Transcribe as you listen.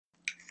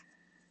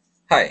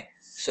Hi,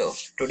 so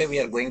today we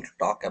are going to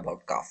talk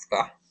about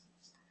Kafka.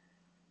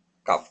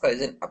 Kafka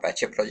is an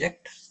Apache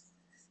project.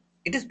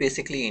 It is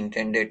basically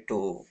intended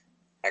to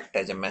act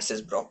as a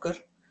message broker.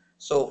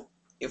 So,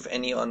 if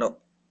any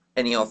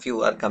of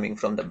you are coming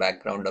from the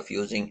background of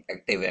using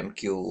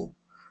ActiveMQ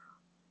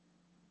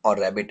or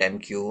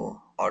RabbitMQ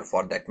or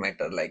for that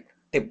matter like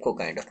TIBCO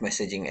kind of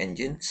messaging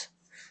engines,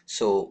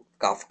 so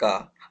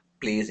Kafka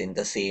plays in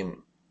the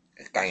same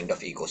kind of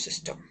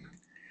ecosystem.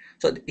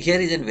 So here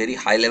is a very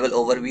high level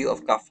overview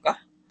of Kafka.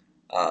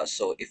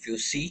 So if you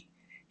see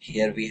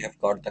here we have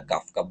got the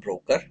Kafka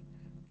broker,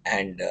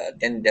 and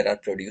then there are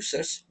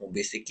producers who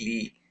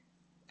basically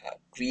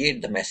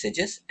create the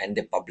messages and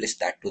they publish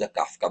that to the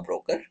Kafka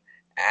broker,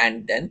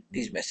 and then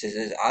these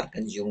messages are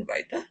consumed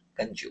by the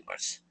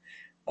consumers.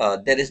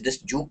 There is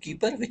this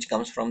Zookeeper which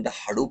comes from the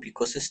Hadoop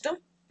ecosystem.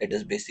 It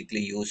is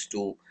basically used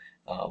to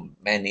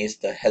manage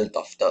the health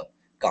of the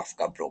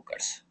Kafka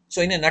brokers.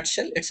 So in a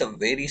nutshell, it's a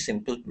very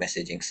simple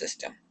messaging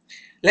system.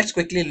 Let's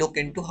quickly look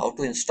into how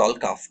to install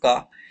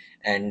Kafka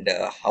and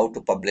how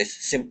to publish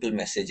simple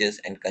messages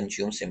and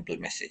consume simple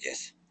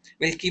messages.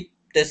 We'll keep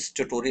this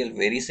tutorial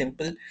very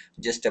simple,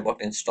 just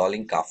about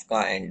installing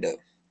Kafka and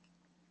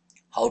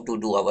how to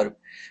do our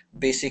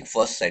basic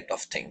first set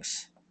of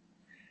things.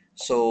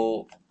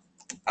 So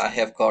I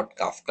have got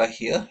Kafka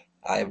here.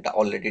 I have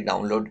already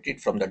downloaded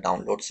it from the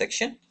download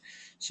section.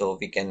 So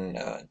we can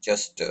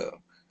just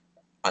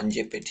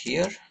unzip it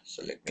here.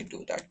 So let me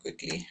do that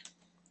quickly.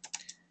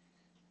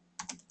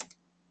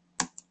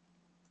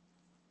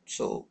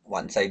 So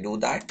once I do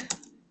that,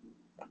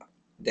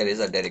 there is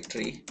a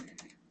directory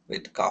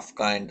with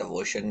Kafka and the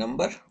version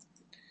number.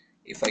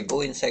 If I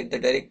go inside the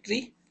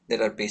directory,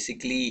 there are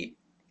basically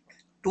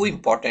two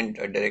important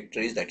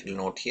directories that you'll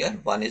note here.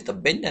 One is the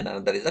bin and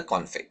another is the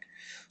config.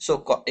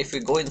 So if we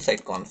go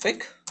inside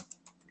config,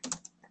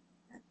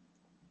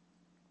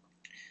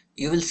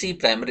 you will see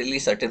primarily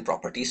certain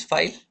properties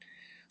file.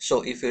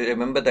 So if you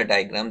remember the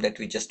diagram that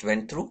we just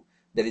went through,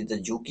 there is the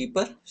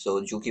Zookeeper.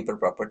 So Zookeeper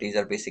properties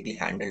are basically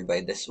handled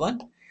by this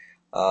one.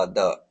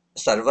 The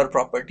server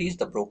properties,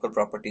 the broker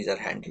properties are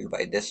handled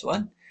by this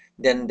one.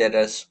 Then there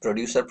is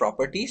producer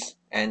properties,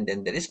 and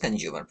then there is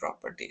consumer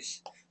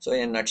properties. So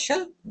in a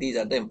nutshell, these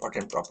are the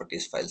important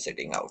properties file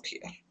sitting out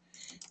here.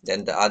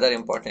 Then the other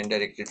important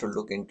directory to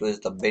look into is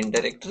the bin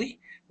directory,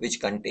 which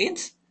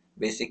contains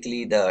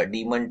basically the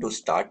daemon to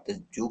start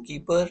the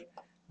Zookeeper,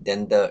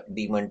 then the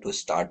daemon to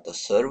start the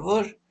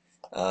server,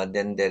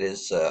 then there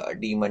is a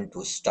daemon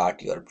to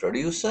start your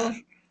producer,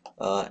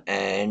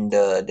 and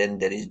then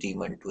there is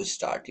daemon to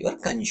start your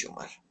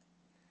consumer.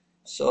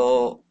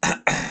 So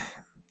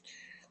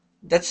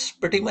that's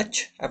pretty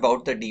much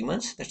about the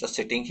daemons that are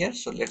sitting here.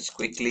 So let's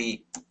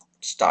quickly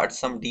start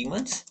some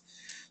daemons.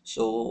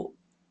 So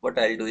what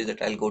I'll do is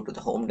that I'll go to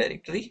the home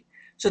directory.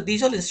 So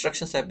these all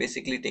instructions are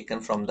basically taken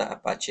from the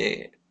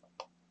Apache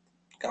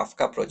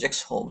Kafka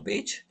project's home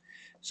page.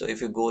 So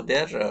if you go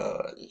there,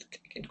 I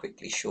can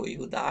quickly show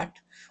you that.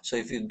 So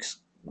if you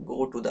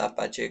go to the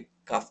Apache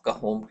Kafka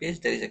home page,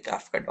 there is a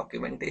Kafka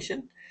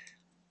documentation.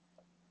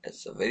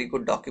 It's a very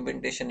good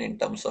documentation in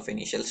terms of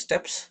initial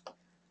steps.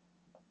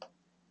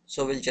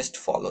 So we'll just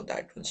follow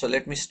that one. So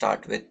let me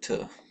start with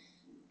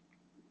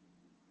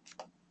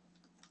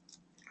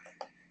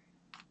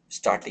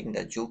starting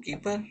the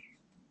Zookeeper.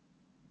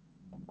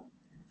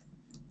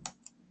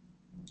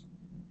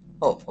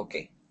 Oh,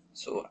 okay.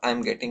 So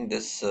I'm getting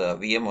this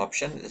VM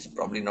option. It's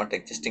probably not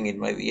existing in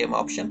my VM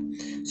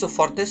option. So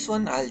for this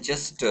one, I'll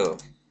just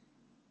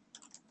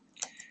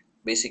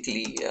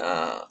basically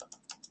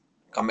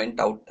comment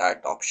out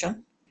that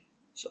option.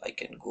 So I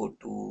can go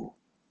to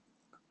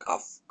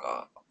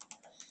Kafka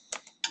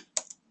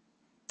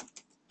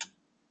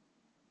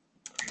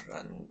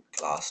run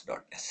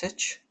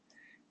class.sh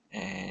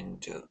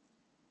and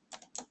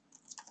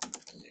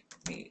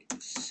let me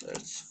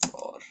search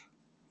for,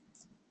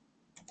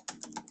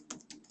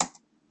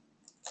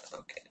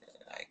 okay,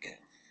 I can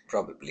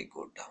probably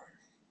go down.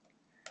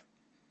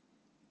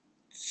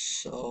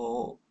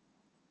 So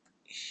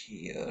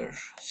here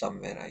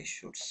somewhere I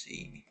should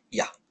see,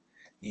 yeah,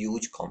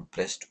 huge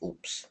compressed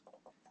oops.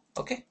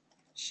 Okay,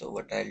 so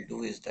what I'll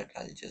do is that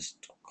I'll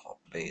just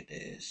copy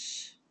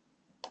this.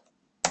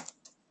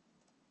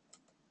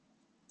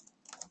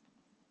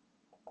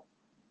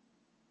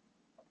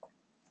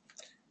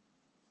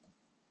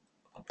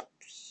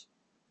 Oops,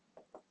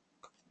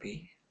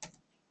 copy.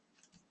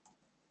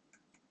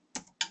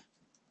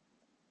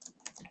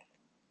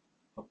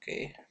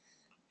 Okay,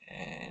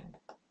 and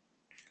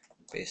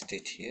paste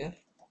it here.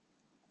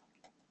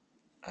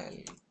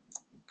 I'll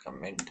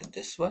comment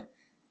this one,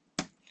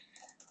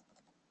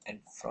 and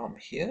from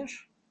here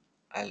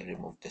I'll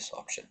remove this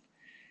option.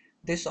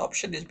 This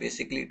option is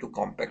basically to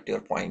compact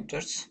your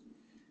pointers.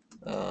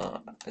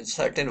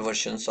 Certain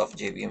versions of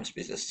JVM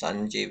spaces,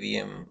 Sun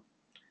JVM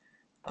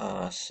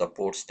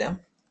supports them.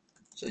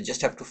 So you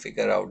just have to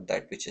figure out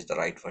that which is the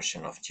right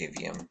version of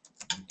JVM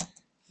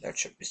that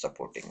should be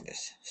supporting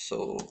this.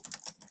 So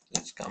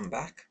let's come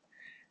back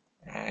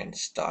and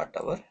start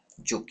our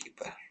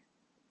Zookeeper.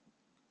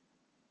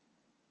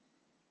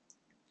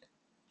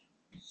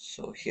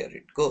 So here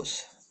it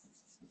goes.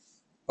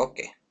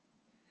 Okay,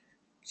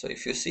 so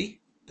if you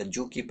see, the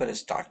zookeeper is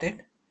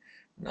started.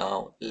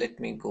 Now let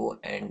me go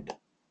and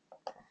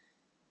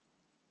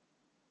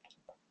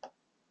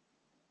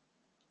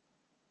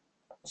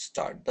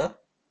start the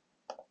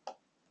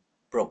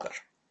broker.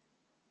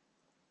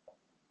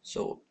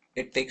 So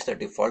it takes the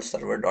default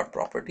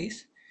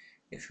server.properties.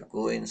 If you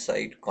go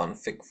inside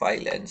config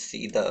file and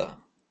see the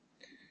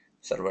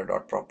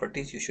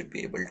server.properties, you should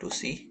be able to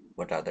see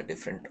what are the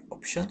different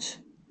options.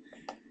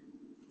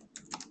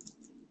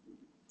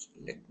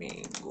 Let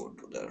me go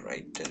to the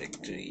right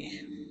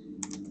directory.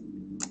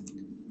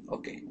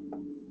 Okay,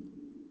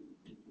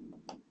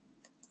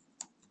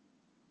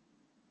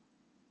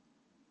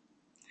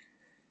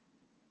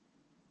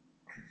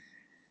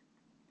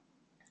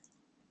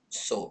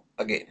 so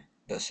again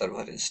the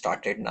server is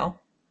started now.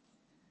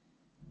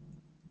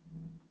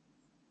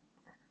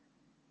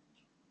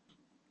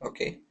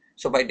 Okay,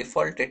 so by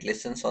default it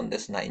listens on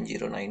this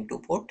 9092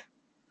 port.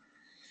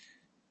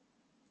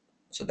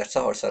 So that's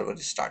how our server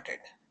is started.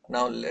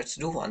 Now let's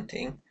do one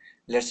thing.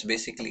 Let's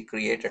basically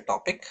create a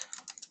topic.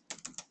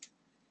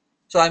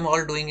 So I'm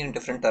all doing in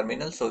different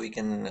terminals so we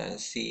can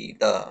see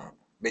the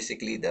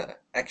basically the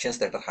actions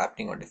that are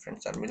happening on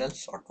different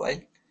terminals short while.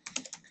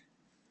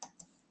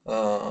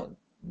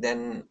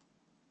 Then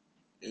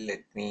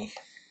let me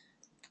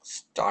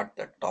start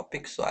the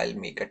topic. So I'll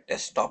make a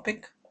test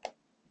topic.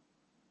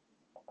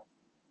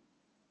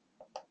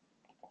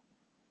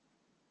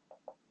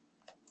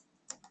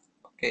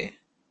 Okay.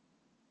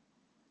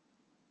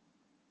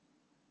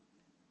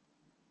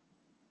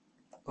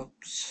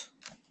 Oops.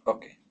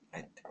 Okay. I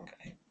think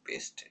I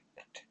pasted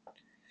it.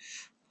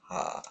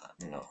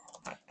 No.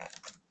 I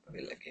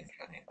will again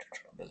run into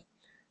trouble.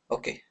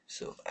 Okay.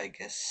 So I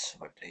guess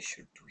what I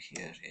should do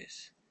here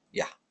is,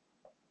 yeah,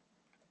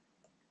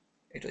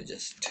 it was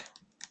just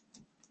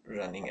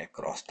running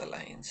across the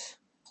lines.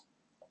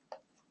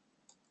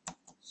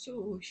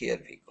 So here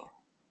we go.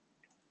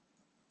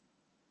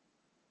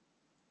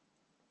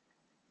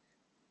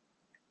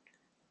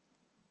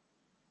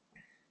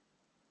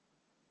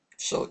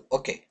 So,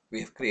 okay, we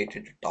have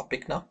created a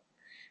topic now.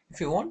 If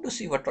you want to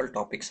see what all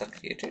topics are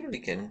created,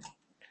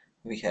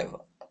 we have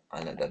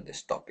another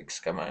this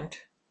topics command.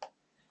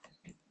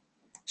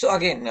 So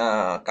again,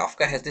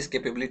 Kafka has this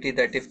capability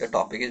that if the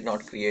topic is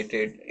not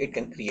created, it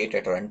can create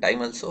at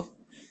runtime also.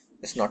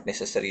 It's not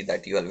necessary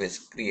that you always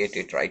create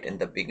it right in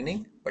the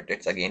beginning, but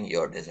it's again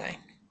your design.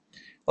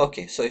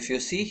 Okay, so if you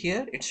see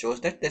here, it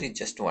shows that there is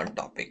just one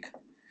topic.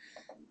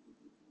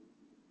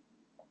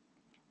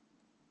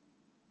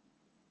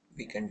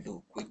 We can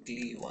do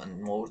quickly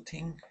one more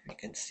thing. We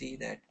can see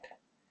that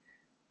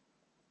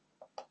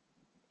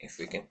if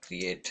we can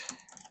create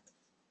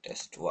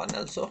test one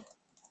also.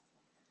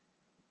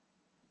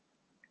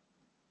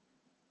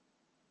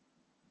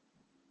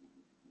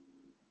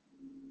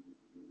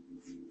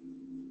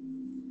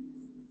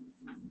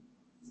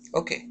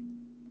 Okay,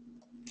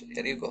 so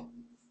here you go.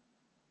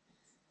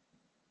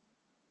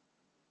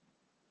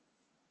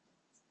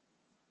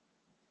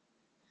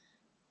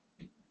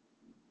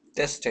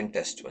 Test and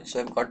test one.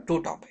 So I've got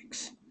two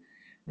topics.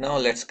 Now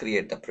let's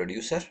create the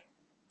producer.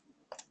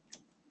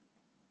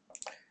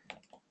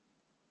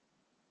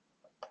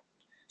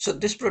 So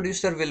this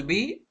producer will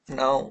be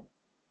now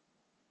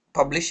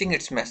publishing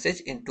its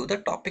message into the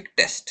topic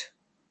test.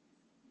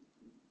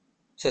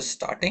 So it's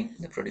starting,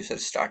 the producer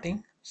is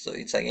starting. So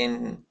it's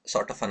again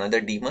sort of another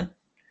daemon.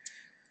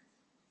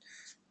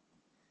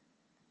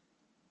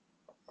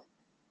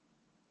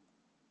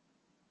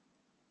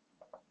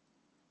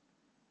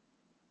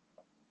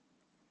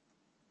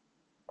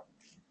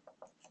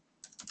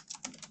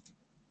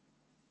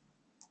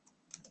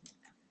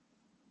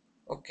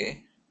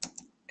 Okay,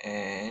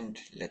 and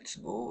let's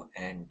go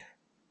and,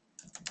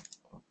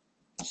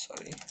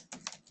 sorry,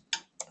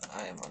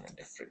 I am on a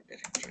different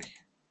directory.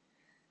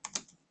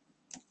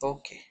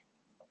 Okay,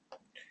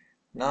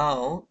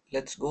 now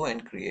let's go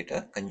and create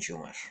a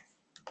consumer.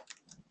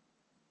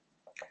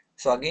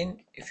 So again,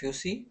 if you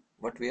see,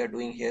 what we are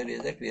doing here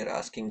is that we are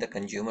asking the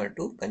consumer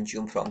to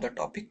consume from the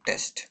topic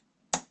test.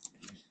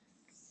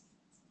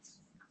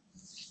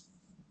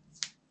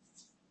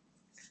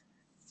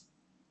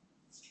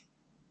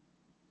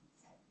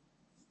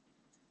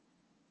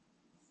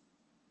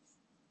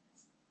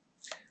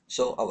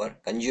 So our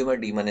consumer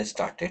daemon is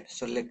started.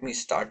 So let me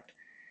start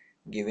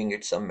giving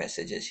it some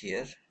messages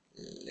here.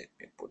 Let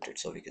me put it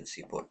so we can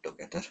see both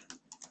together.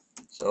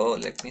 So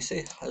let me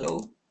say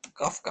hello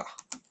Kafka.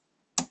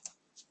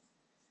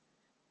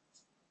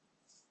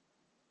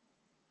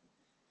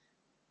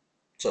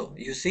 So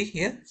you see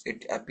here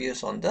it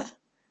appears on the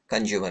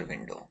consumer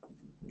window.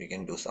 We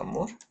can do some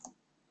more.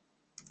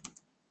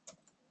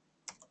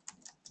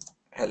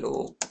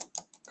 Hello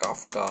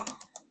Kafka,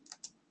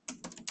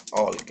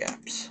 all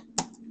caps.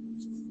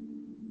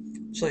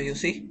 So you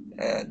see,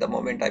 the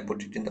moment I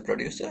put it in the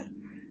producer,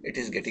 it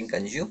is getting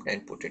consumed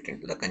and put it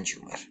into the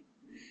consumer.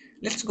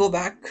 Let's go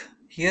back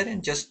here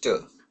and just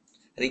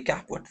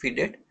recap what we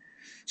did.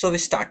 So we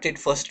started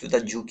first with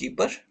the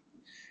zookeeper,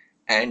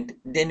 and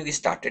then we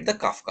started the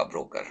Kafka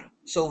broker.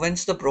 So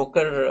once the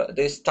broker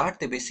they start,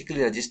 they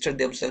basically register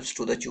themselves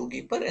to the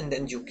zookeeper, and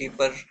then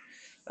zookeeper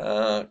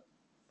uh,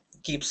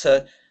 keeps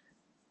a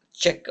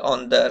check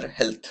on their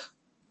health.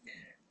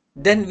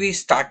 Then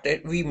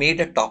we made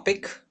a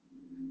topic.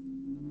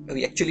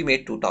 We actually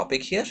made two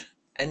topic here,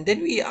 and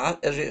then we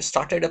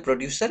started a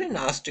producer and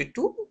asked it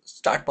to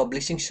start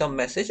publishing some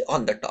message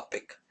on the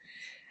topic.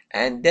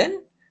 And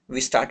then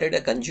we started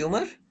a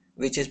consumer,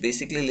 which is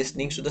basically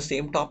listening to the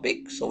same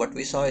topic. So what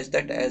we saw is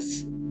that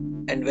as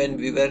and when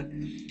we were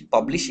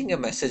publishing a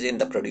message in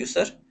the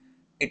producer,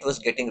 it was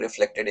getting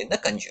reflected in the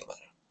consumer.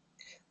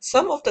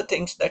 Some of the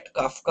things that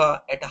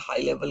Kafka at a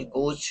high level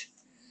goes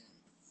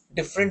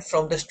different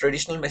from this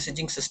traditional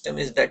messaging system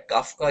is that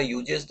Kafka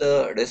uses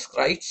the disk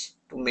writes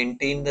to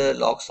maintain the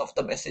logs of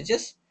the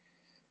messages.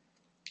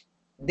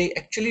 They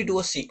actually do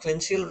a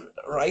sequential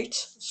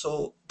writes,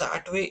 so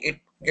that way it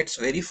gets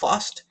very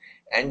fast,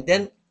 and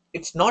then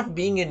it's not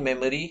being in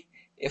memory.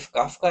 If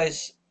Kafka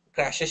is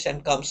crashes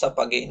and comes up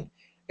again,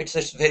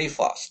 it's very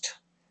fast.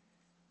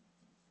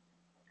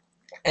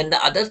 And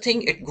the other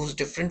thing it goes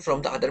different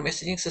from the other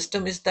messaging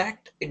system is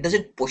that it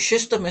doesn't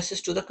pushes the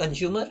message to the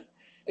consumer.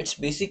 It's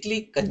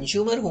basically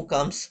consumer who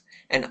comes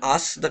and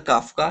asks the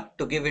Kafka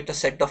to give it a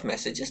set of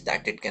messages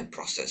that it can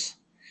process.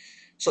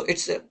 So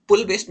it's a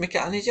pull based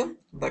mechanism,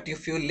 but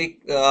if you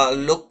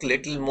look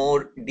little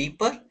more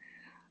deeper,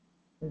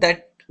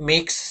 that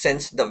makes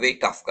sense the way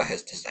Kafka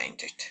has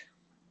designed it.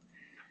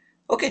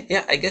 Okay,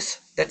 yeah, I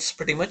guess that's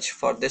pretty much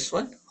for this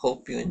one.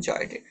 Hope you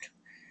enjoyed it.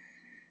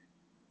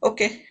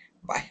 Okay,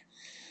 bye.